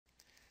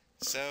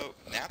So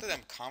now that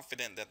I'm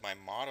confident that my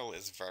model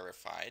is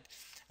verified,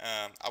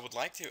 I would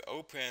like to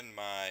open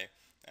my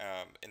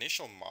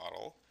initial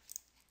model,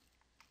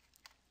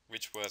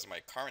 which was my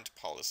current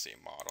policy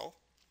model,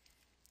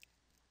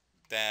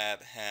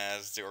 that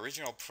has the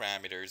original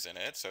parameters in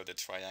it, so the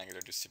triangular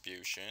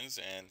distributions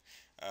and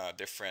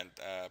different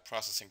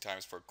processing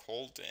times for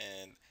cold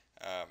and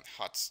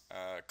hot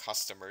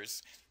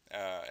customers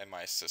in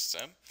my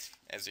system,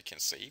 as you can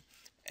see.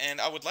 And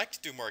I would like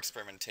to do more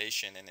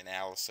experimentation and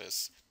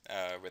analysis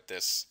with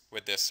this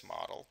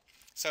model.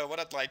 So what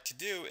I'd like to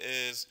do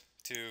is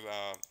to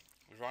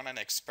run an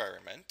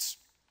experiment,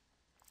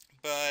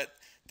 but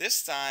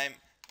this time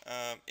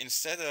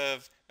instead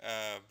of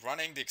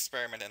running the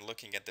experiment and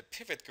looking at the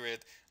pivot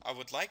grid, I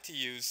would like to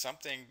use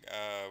something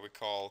we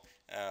call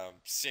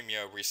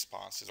Simio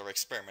responses or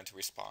experiment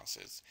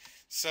responses.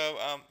 So,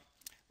 uh,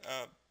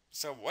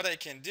 so what I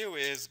can do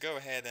is go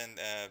ahead and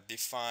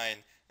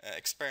define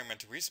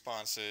experiment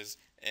responses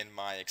in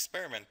my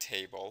experiment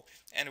table.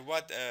 And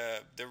what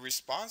the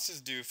responses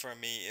do for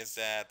me is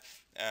that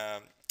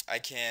I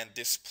can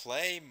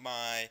display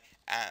my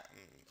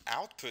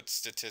output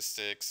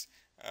statistics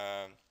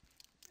um,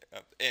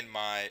 in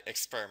my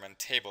experiment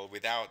table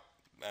without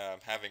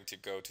having to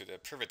go to the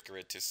pivot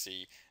grid to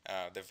see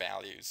the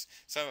values.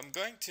 So I'm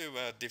going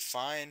to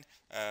define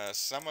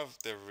some of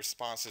the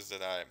responses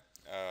that I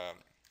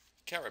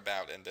care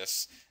about in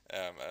this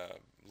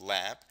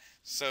lab.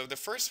 So the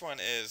first one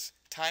is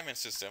time and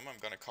system. I'm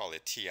going to call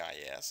it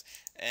TIS.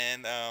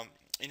 And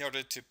in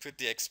order to put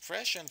the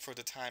expression for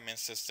the time and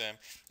system,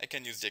 I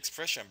can use the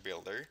expression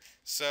builder.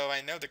 So I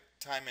know the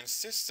time and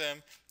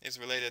system is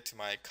related to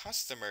my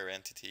customer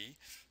entity.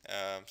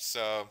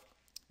 So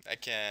I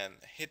can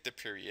hit the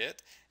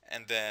period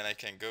and then I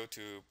can go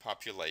to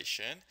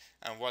population,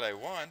 and what I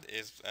want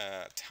is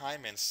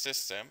time and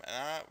system, and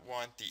I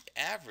want the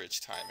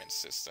average time and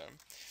system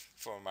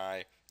for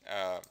my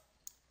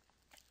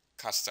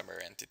customer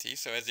entity.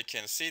 So as you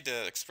can see,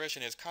 the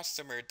expression is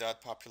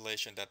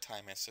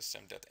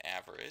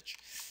customer.population.time-and-system.average.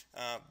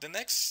 The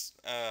next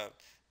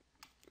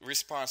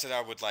response that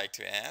I would like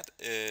to add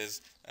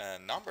is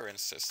number in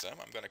system.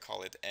 I'm going to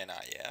call it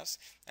NIS.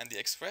 And the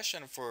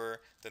expression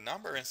for the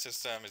number in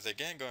system is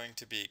again going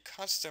to be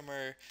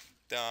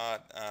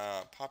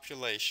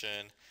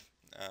customer.population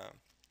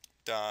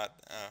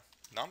dot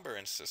number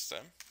in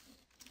system.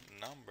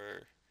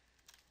 Number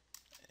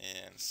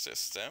in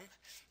system.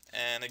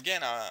 And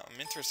again,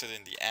 I'm interested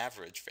in the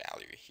average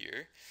value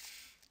here.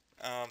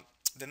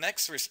 The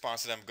next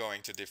response that I'm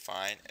going to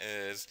define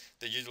is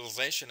the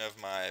utilization of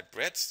my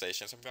bread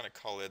station. So I'm going to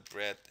call it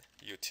bread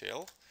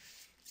util.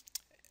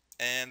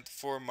 And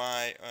for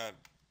my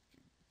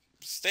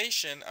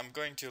station, I'm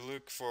going to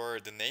look for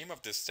the name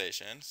of this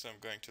station. So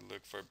I'm going to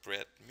look for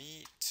bread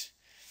meat.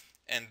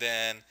 And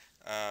then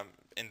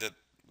in the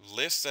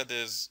list that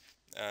is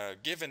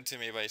given to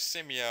me by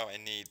Simio, I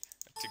need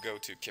to go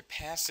to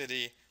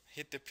capacity,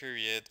 hit the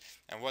period,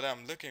 and what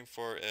I'm looking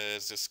for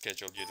is the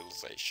scheduled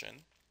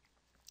utilization.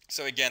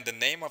 So again, the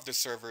name of the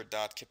server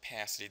dot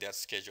capacity, that's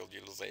scheduled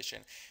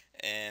utilization,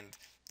 and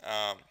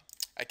I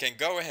can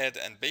go ahead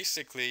and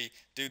basically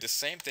do the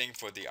same thing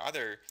for the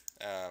other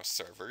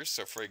servers.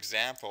 So for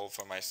example,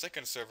 for my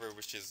second server,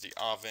 which is the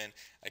oven,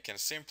 I can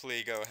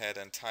simply go ahead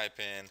and type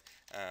in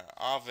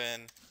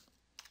oven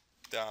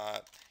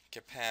dot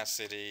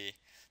capacity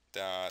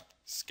dot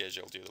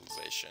scheduled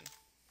utilization.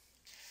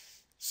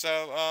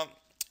 So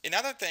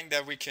another thing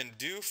that we can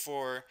do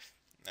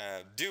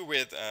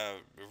with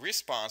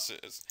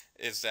responses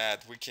is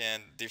that we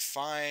can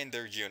define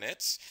their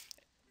units.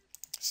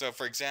 So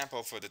for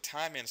example, for the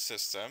time in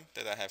system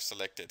that I have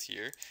selected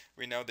here,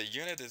 we know the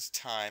unit is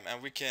time,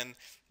 and we can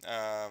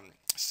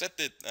set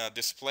the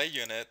display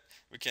unit.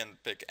 We can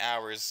pick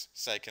hours,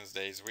 seconds,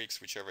 days, weeks,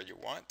 whichever you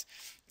want.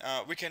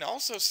 We can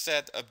also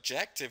set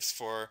objectives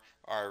for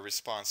our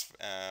response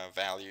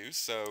values.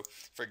 So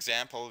for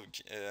example,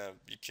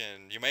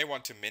 you may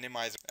want to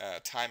minimize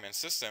time in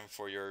system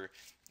for your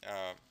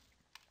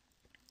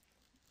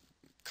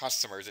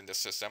customers in the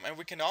system, and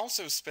we can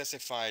also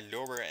specify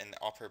lower and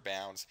upper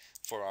bounds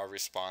for our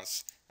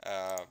response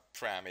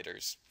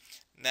parameters.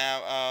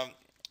 Now,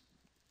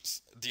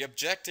 the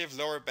objective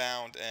lower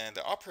bound and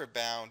the upper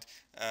bound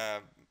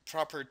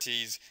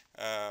properties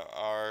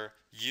are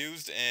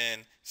used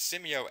in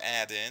Simio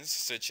add-ins,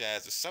 such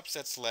as the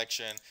subset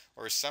selection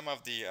or some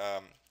of the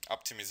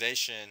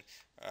optimization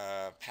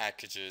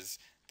packages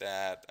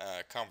that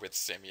come with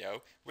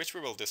Simio, which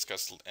we will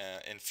discuss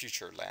in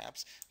future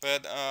labs.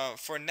 But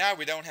for now,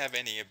 we don't have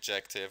any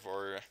objective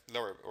or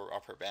lower or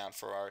upper bound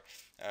for our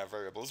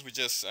variables. We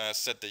just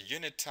set the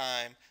unit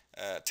time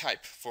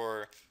type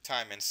for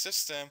time and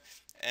system,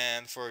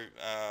 and for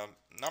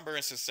number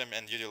in system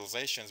and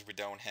utilizations, we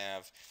don't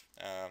have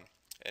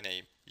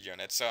any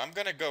unit. So I'm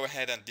going to go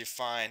ahead and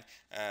define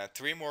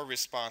 3 more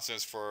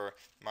responses for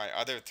my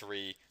other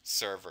 3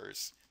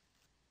 servers.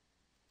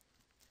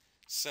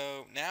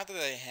 So now that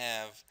I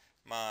have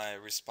my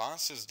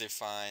responses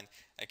defined,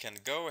 I can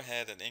go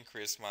ahead and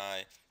increase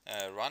my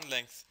run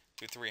length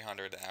to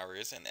 300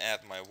 hours and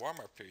add my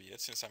warm-up period,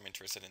 since I'm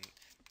interested in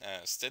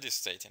steady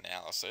state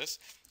analysis,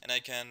 and I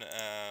can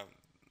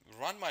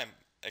run my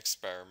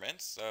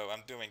experiment. So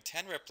I'm doing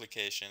 10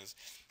 replications,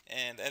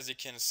 and as you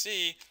can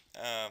see,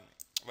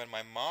 when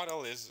my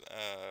model is,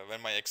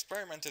 when my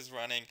experiment is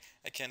running,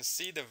 I can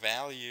see the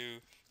value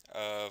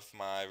of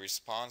my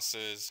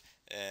responses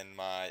in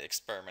my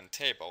experiment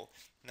table.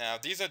 Now,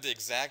 these are the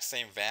exact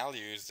same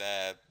values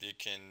that you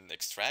can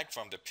extract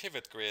from the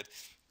pivot grid,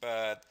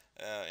 but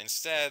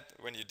instead,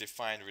 when you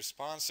define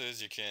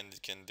responses, you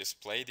can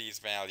display these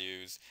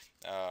values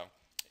uh,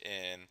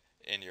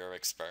 in your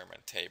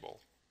experiment table.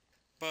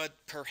 But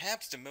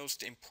perhaps the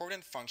most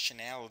important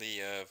functionality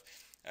of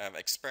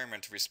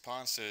experiment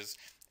responses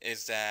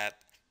is that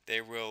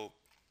they will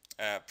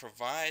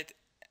provide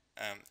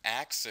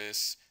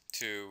access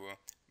to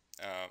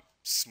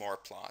SMORE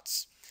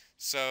plots.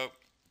 So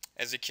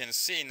as you can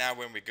see now,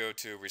 when we go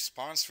to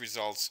response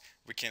results,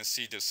 we can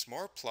see the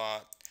SMORE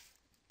plot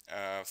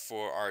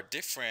for our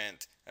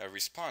different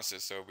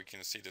responses. So we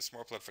can see the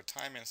SMORE plot for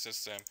time in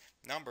system,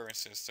 number in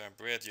system,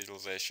 breadth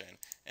utilization,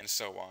 and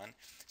so on.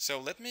 So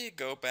let me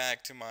go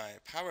back to my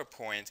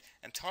PowerPoint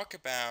and talk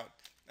about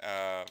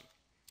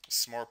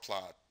SMORE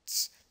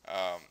plots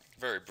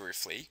very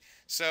briefly.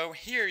 So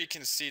here you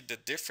can see the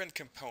different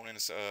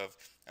components of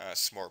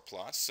SMORE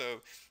plots.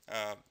 So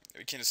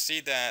we can see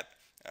that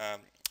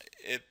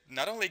it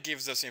not only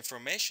gives us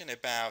information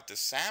about the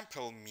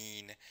sample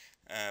mean,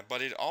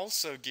 but it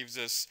also gives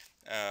us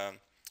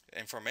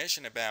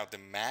information about the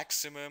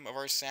maximum of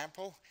our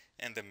sample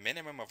and the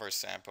minimum of our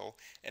sample.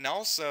 And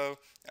also,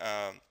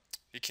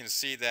 you can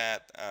see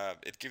that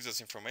it gives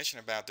us information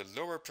about the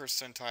lower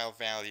percentile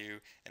value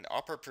and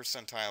upper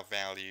percentile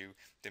value,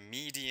 the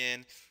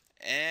median,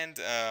 and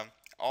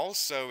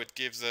also it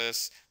gives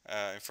us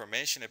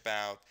information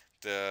about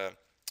the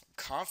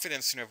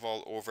confidence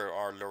interval over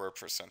our lower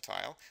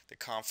percentile, the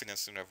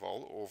confidence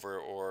interval over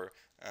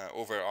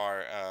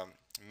our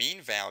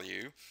mean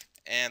value,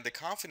 and the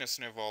confidence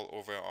interval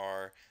over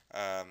our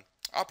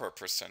upper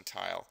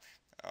percentile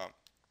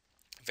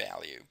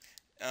value.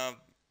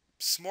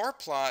 SMORE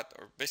plot,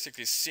 or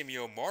basically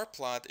Simio Moore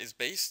plot, is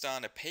based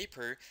on a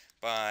paper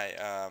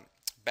by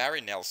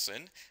Barry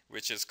Nelson,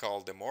 which is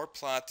called the Moore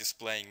plot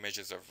displaying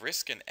measures of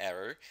risk and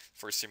error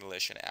for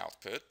simulation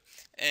output.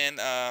 And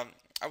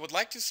I would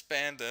like to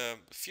spend a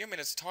few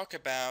minutes to talk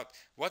about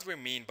what we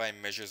mean by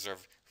measures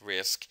of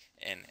risk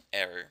and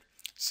error.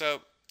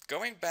 So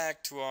going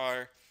back to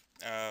our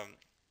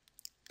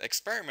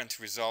experiment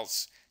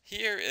results,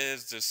 here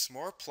is the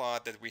SMORE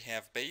plot that we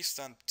have based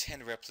on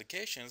 10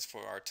 replications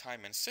for our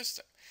time and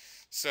system.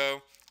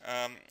 So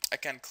I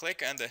can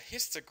click on the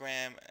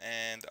histogram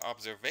and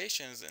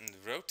observations and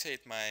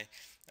rotate my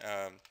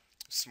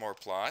SMORE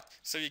plot,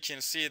 so you can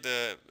see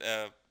the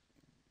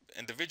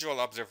individual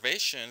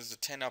observations, the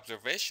 10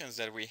 observations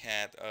that we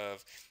had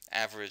of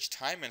average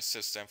time in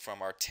system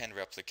from our 10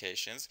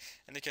 replications,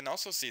 and you can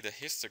also see the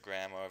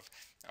histogram of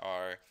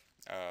our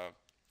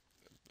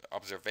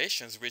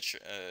observations, which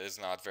is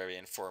not very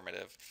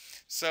informative.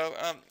 So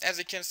as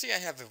you can see, I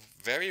have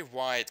a very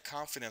wide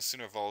confidence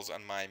intervals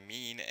on my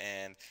mean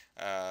and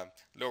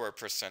lower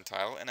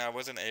percentile, and I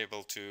wasn't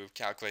able to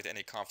calculate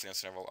any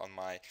confidence interval on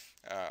my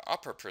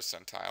upper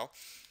percentile.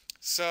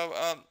 So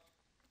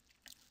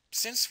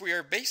since we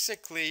are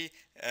basically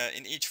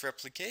in each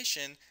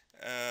replication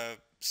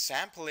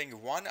sampling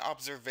one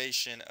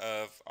observation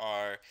of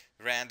our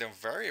random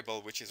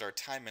variable, which is our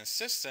time in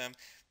system,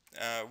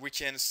 we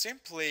can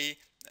simply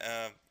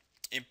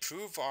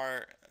improve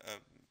our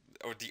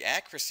or the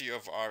accuracy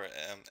of our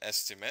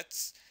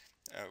estimates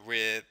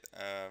with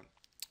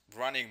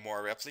running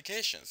more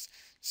replications.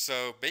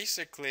 So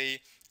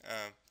basically,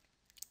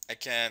 I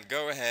can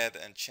go ahead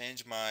and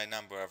change my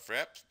number of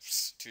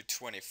reps to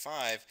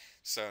 25.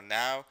 So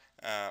now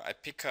I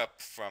pick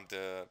up from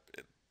the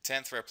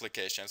 10th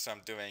replication, so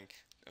I'm doing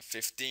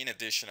 15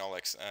 additional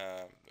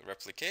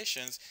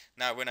replications.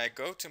 Now when I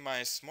go to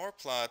my SMORE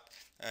plot,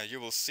 you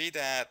will see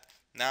that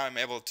now I'm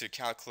able to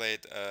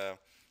calculate a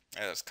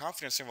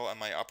confidence interval on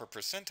my upper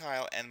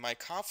percentile, and my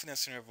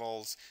confidence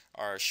intervals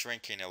are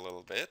shrinking a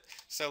little bit.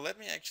 So let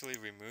me actually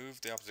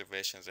remove the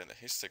observations in the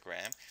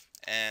histogram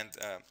and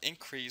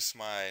increase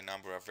my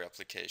number of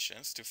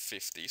replications to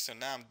 50. So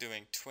now I'm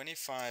doing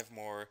 25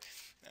 more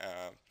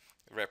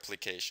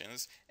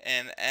replications,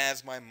 and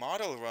as my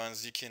model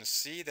runs, you can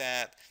see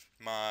that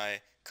my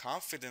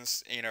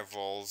confidence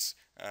intervals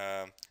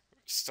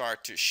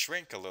start to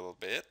shrink a little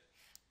bit,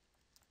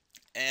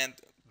 and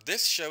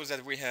this shows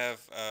that we have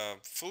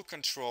full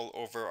control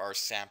over our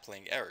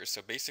sampling error.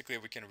 So basically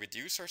we can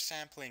reduce our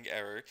sampling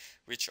error,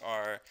 which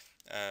are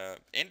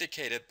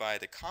indicated by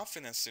the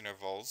confidence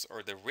intervals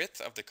or the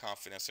width of the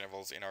confidence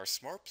intervals in our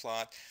SMORE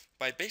plot,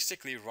 by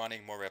basically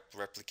running more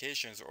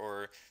replications,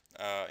 or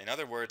in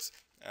other words,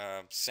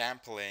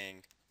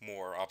 sampling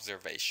more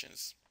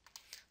observations.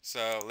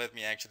 So let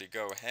me actually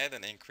go ahead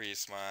and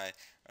increase my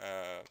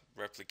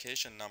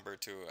replication number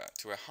to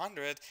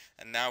 100,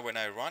 and now when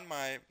I run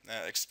my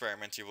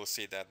experiment, you will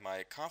see that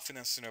my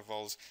confidence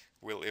intervals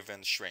will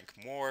even shrink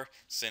more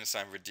since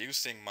I'm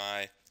reducing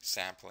my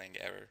sampling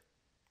error.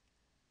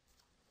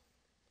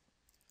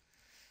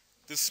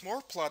 The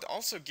SMORE plot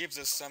also gives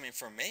us some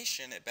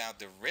information about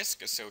the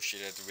risk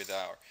associated with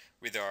our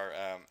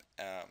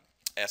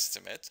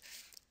estimate,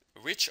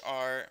 which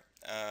are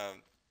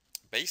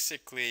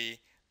basically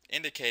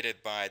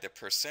indicated by the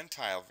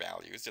percentile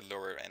values, the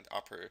lower and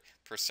upper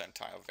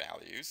percentile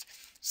values.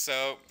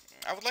 So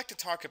I would like to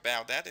talk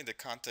about that in the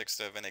context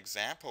of an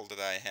example that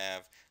I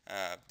have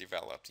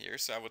developed here.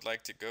 So I would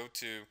like to go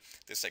to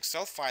this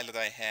Excel file that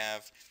I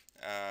have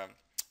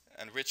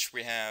in which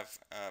we have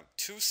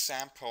two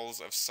samples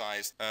of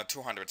size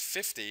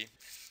 250.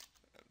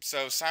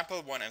 So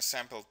sample 1 and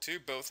sample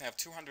 2 both have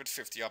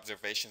 250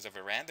 observations of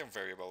a random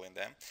variable in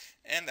them.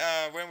 And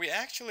when we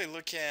actually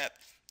look at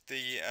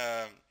the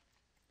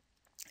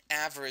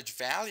average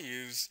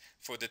values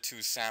for the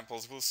two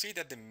samples, we'll see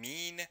that the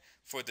mean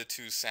for the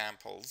two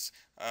samples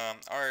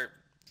are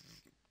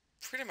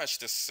pretty much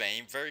the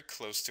same, very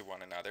close to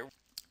one another.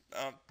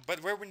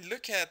 But when we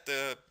look at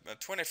the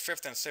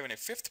 25th and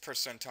 75th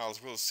percentiles,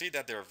 we'll see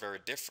that they're very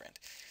different.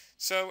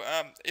 So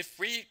if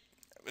we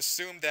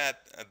assume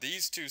that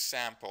these two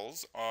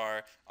samples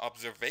are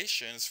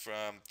observations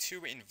from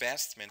two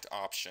investment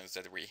options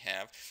that we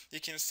have, you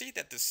can see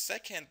that the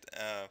second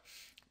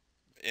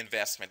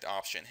investment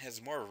option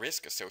has more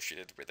risk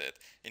associated with it.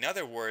 In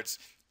other words,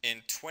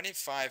 in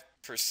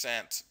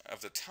 25%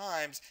 of the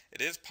times,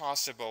 it is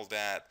possible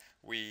that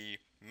we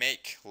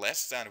make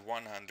less than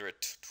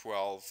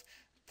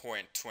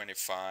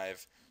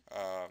 $112.25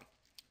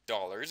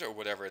 dollars or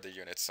whatever the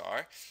units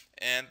are.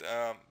 And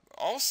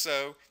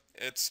also,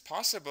 it's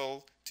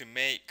possible to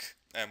make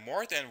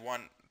more than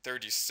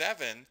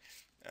 137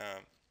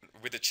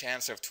 with a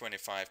chance of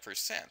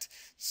 25%.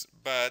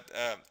 But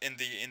in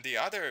the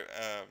other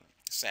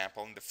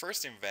sample, in the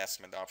first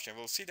investment option,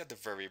 we'll see that the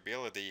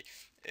variability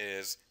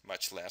is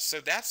much less. So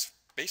that's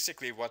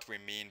basically what we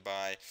mean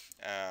by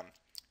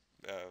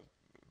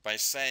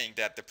saying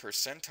that the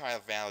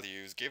percentile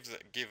values give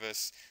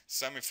us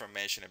some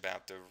information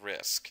about the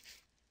risk.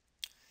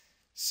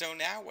 So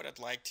now what I'd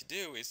like to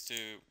do is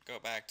to go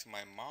back to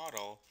my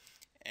model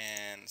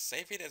and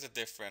save it as a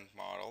different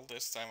model.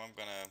 This time I'm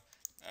going to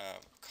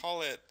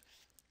call it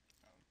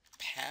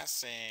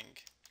passing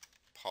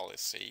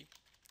policy.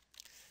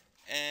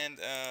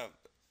 And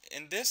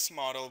in this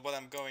model, what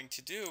I'm going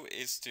to do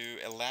is to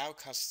allow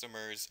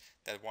customers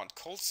that want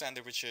cold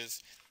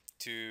sandwiches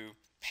to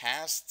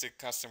pass the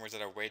customers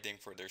that are waiting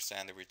for their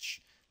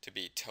sandwich to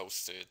be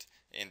toasted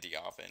in the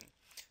oven.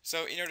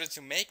 So in order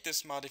to make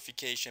this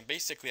modification,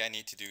 basically I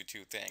need to do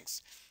two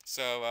things.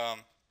 So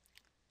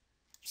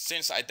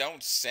since I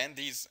don't send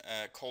these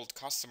cold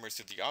customers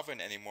to the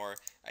oven anymore,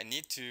 I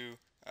need to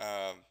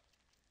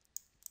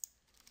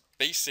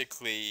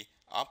basically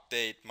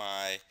update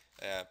my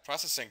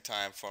processing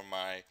time for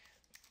my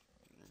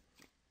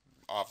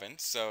oven.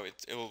 So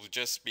it will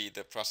just be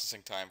the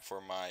processing time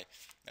for my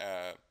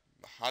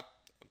hot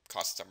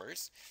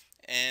customers.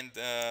 And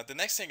the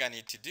next thing I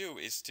need to do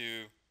is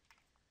to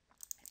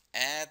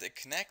add a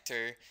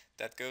connector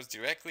that goes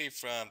directly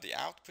from the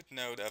output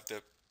node of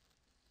the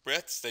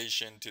bread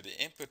station to the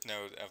input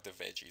node of the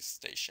veggies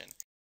station.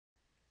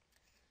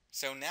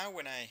 So now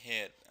when I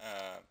hit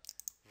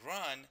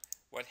run,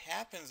 what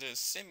happens is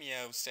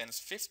Simio sends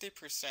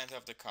 50%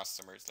 of the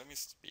customers. Let me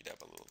speed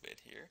up a little bit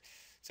here.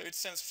 So it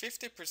sends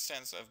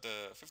 50% of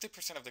the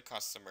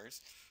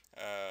customers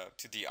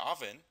to the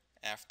oven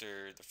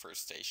after the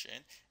first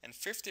station, and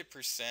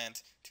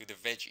 50% to the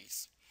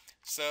veggies.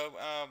 So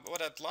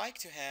what I'd like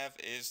to have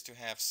is to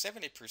have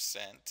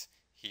 70%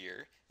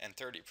 here and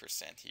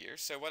 30% here.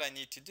 So what I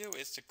need to do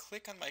is to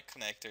click on my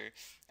connector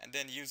and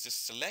then use the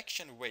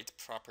selection weight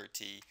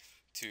property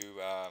to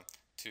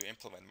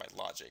implement my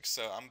logic.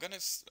 So I'm going to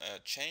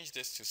change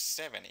this to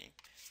 70,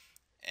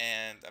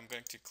 and I'm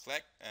going to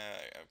click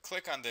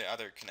on the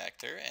other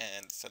connector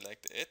and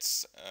select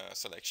its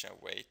selection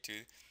weight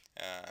to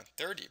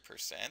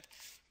 30%.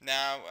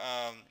 Now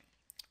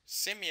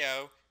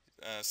Simio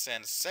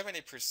sends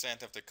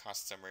 70% of the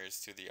customers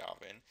to the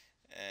oven,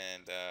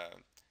 and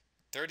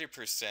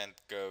 30%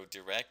 go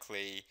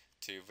directly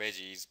to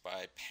veggies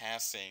by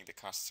passing the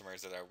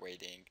customers that are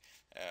waiting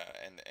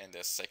in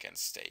the second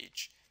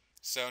stage.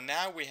 So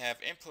now we have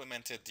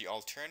implemented the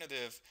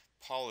alternative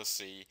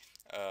policy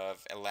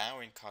of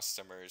allowing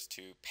customers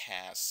to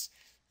pass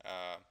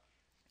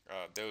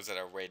those that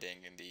are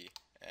waiting in the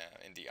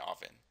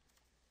oven.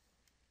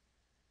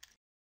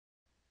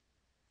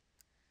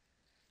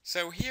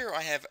 So here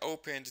I have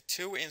opened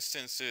two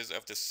instances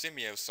of the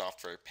Simio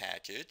software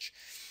package,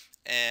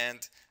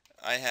 and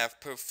I have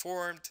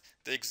performed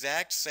the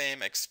exact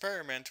same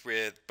experiment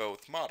with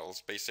both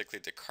models, basically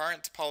the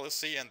current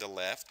policy on the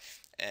left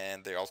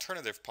and the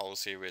alternative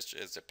policy, which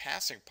is the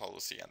passing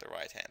policy on the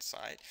right hand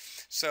side.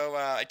 So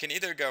I can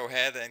either go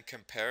ahead and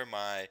compare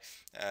my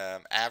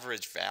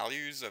average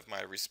values of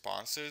my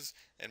responses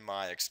in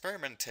my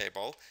experiment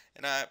table,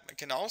 and I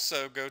can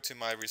also go to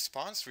my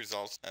response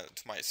results,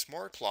 to my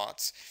SMORE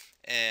plots,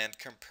 and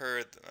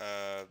compare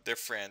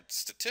different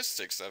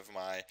statistics of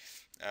my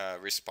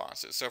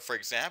responses. So for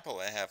example,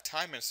 I have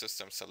time and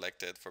system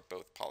selected for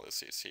both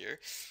policies here,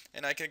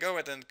 and I can go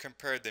ahead and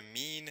compare the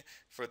mean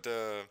for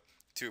the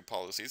two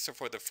policies. So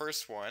for the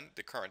first one,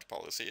 the current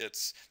policy,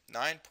 it's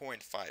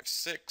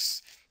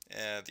 9.56.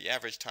 The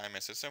average time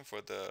and system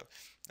for the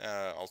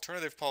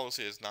alternative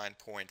policy is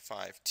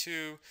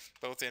 9.52,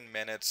 both in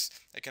minutes.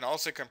 I can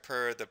also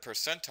compare the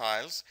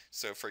percentiles.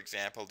 So for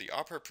example, the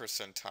upper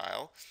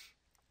percentile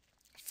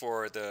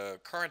for the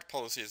current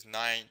policy is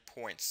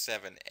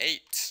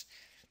 9.78,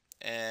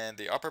 and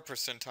the upper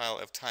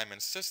percentile of time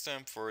and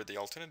system for the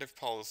alternative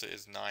policy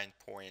is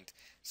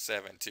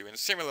 9.72. And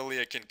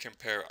similarly, I can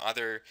compare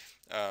other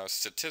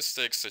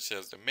statistics such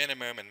as the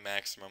minimum and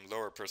maximum,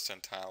 lower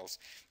percentiles,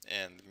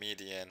 and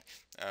median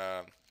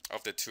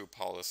of the two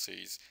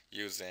policies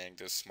using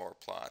the SMORE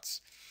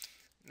plots.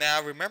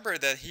 Now remember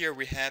that here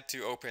we had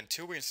to open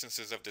two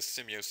instances of the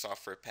Simio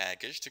software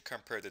package to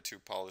compare the two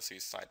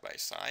policies side by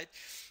side.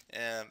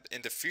 And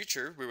in the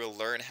future, we will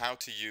learn how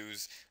to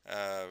use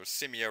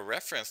Simio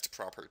referenced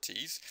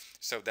properties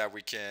so that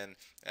we can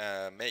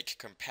make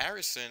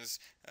comparisons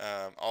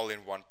all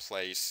in one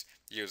place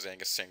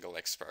using a single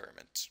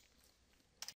experiment.